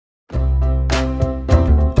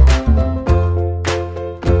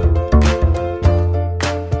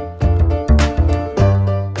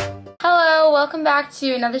back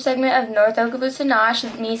to another segment of North Okaloosa NOSH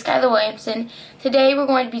with me, Skyler Williamson. Today we're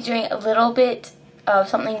going to be doing a little bit of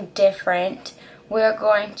something different. We're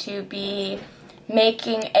going to be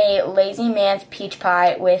making a lazy man's peach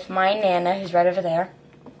pie with my Nana, who's right over there.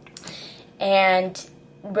 And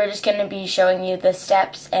we're just going to be showing you the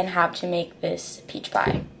steps and how to make this peach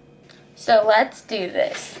pie. So let's do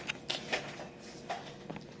this.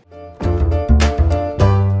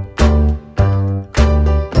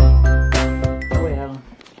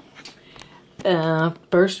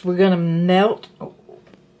 First we're going to melt.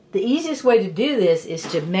 The easiest way to do this is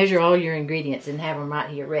to measure all your ingredients and have them right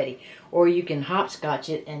here ready. Or you can hopscotch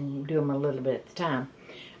it and do them a little bit at a time.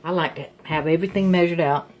 I like to have everything measured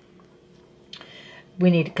out.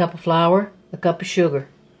 We need a cup of flour, a cup of sugar.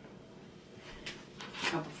 A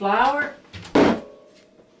cup of flour.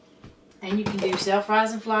 And you can do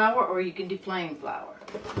self-rising flour or you can do plain flour.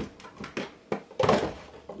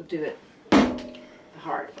 We'll do it the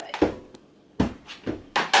hard way.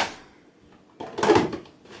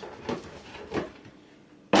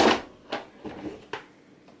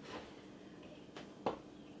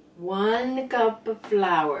 1 cup of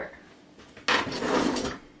flour.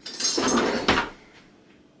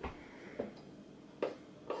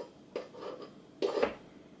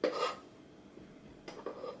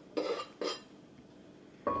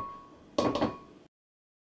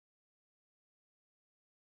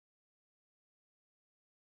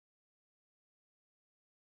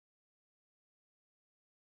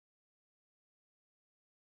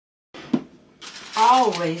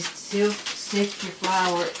 Always sift your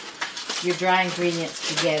flour, your dry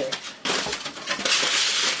ingredients together.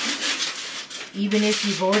 Even if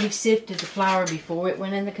you've already sifted the flour before it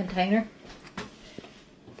went in the container,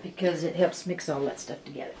 because it helps mix all that stuff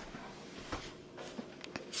together.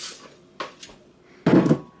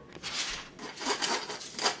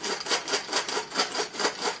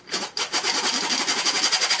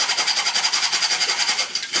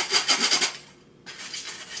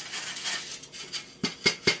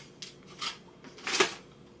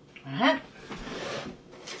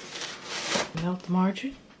 Melt the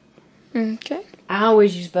margarine. Okay. I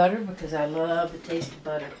always use butter because I love the taste of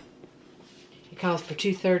butter. It calls for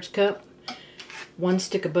 2/3 cup. 1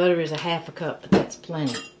 stick of butter is a 1/2 cup, but that's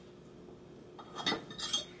plenty.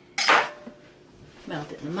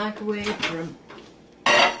 Melt it in the microwave for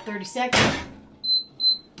 30 seconds.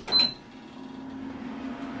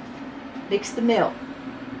 Mix the milk.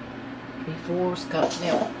 3/4 cup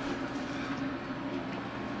milk.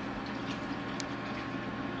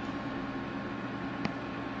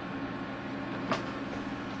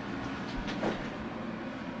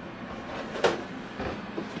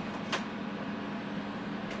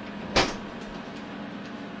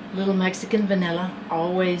 Little Mexican vanilla,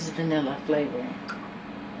 always vanilla flavor.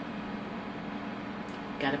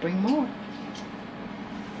 Gotta bring more.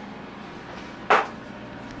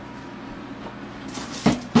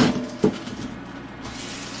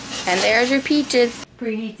 And there's your peaches.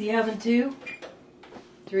 Preheat the oven to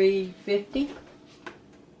 350.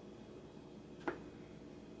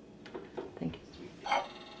 I think it's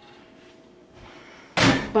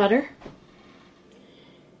 350. Butter.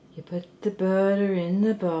 You put the butter in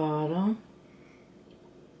the bottom.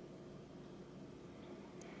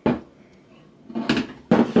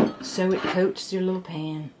 So it coats your little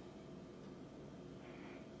pan.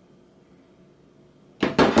 I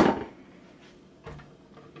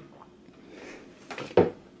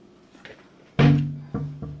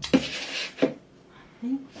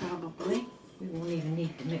think probably we won't even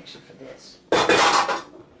need the mixer for this.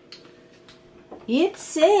 It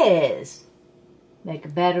says make a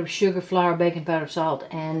batter of sugar, flour, baking powder, salt,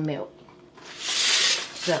 and milk.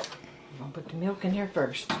 So, I'm going to put the milk in here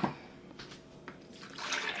first.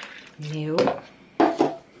 Milk.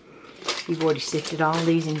 You've already sifted all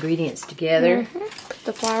these ingredients together. Put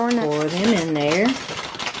the flour in it. Pour them in there.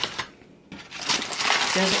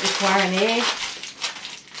 Doesn't require an egg.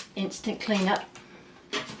 Instant cleanup.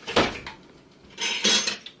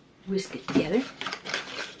 Whisk it together.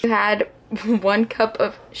 You had 1 cup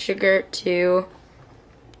of sugar to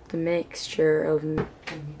the mixture of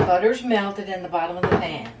butter's melted in the bottom of the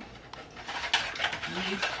pan.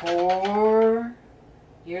 You pour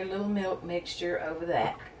your little milk mixture over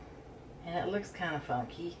that. And it looks kind of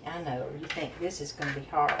funky. I know. You think this is going to be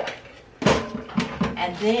hard.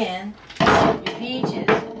 And then your peaches,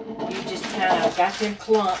 you just kind of got them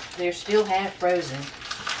clumped. They're still half frozen.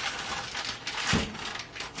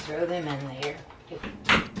 Throw them in there.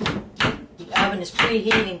 The oven is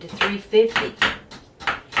preheating to 350.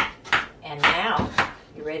 And now,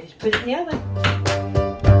 you're ready to put it in the oven.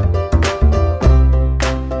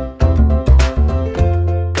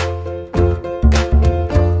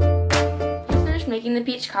 making the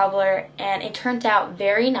peach cobbler, and it turned out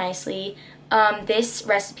very nicely. This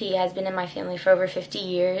recipe has been in my family for over 50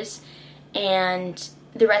 years, and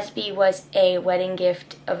the recipe was a wedding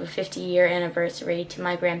gift of a 50-year anniversary to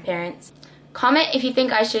my grandparents. Comment if you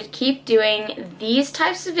think I should keep doing these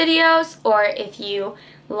types of videos or if you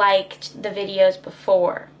liked the videos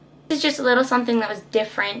before. This is just a little something that was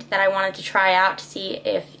different that I wanted to try out to see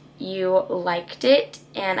if you liked it,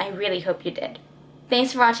 and I really hope you did.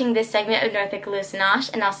 Thanks for watching this segment of North Okaloosa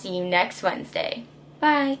NOSH, and I'll see you next Wednesday.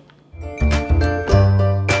 Bye!